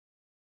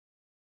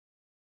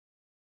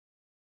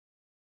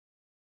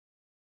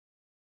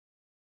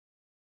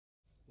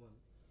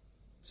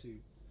2,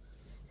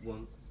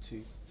 1,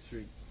 2,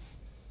 3.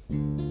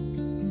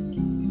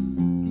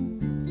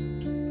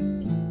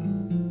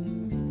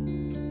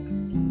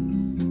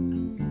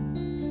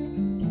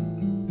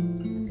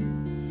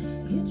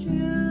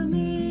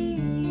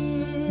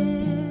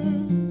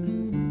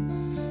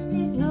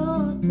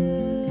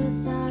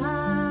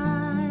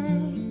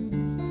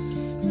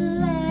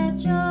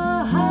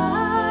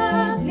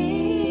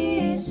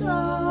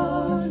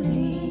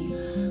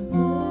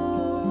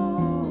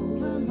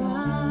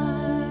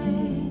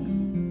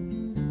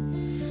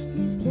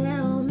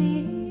 Tell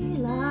me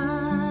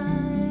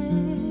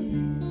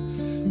lies,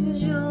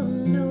 'cause you're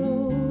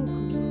no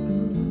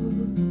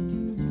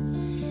good,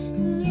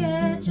 and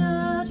yet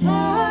your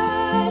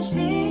touch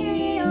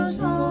feels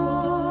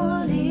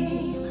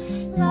holy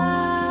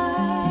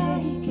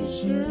like it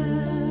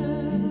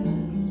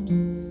should.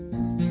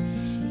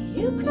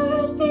 You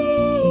could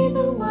be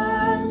the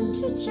one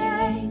to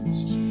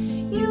change,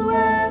 you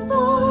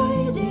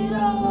avoid it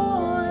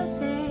all the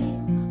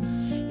same.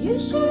 You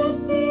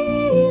should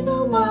be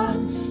the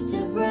one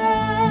to break,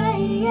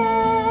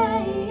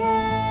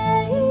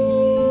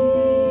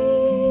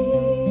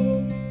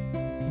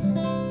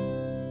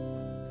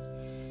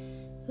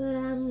 but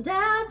I'm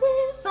damned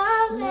if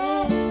I'll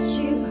let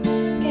you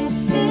get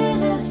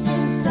fearless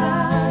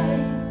inside,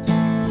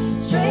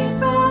 straight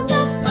from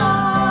the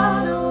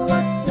bottle,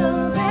 what's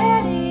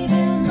already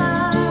been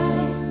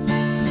mine.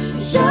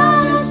 You're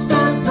just a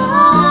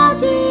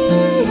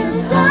body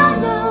and I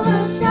know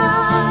the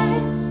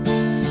signs.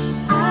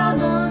 I'm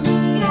on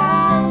the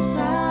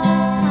outside.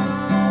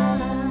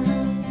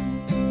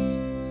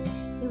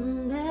 You'll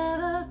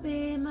never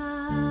be mine.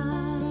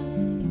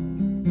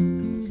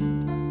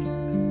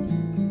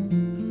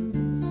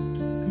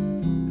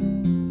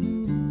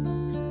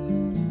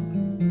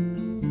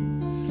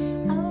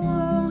 I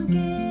won't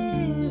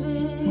give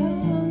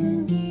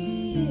it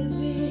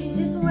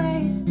this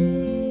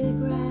wasted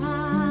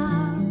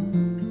ground.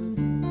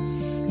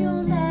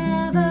 You'll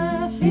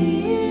never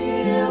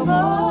feel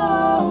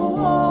more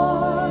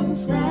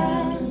warmth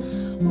than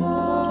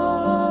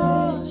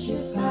what you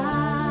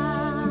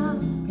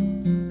found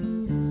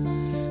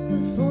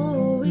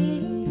before we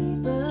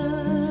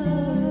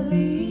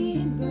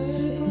burn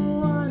for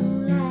one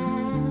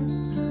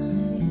last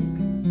time.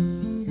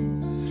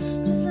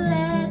 Just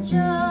let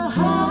your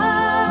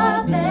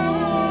heart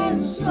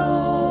bend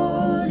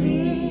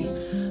slowly,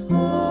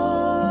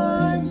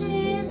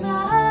 haunted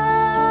night.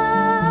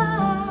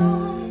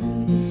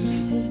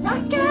 'Cause I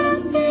can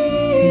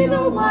be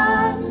the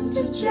one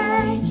to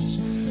change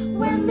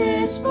when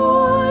this voice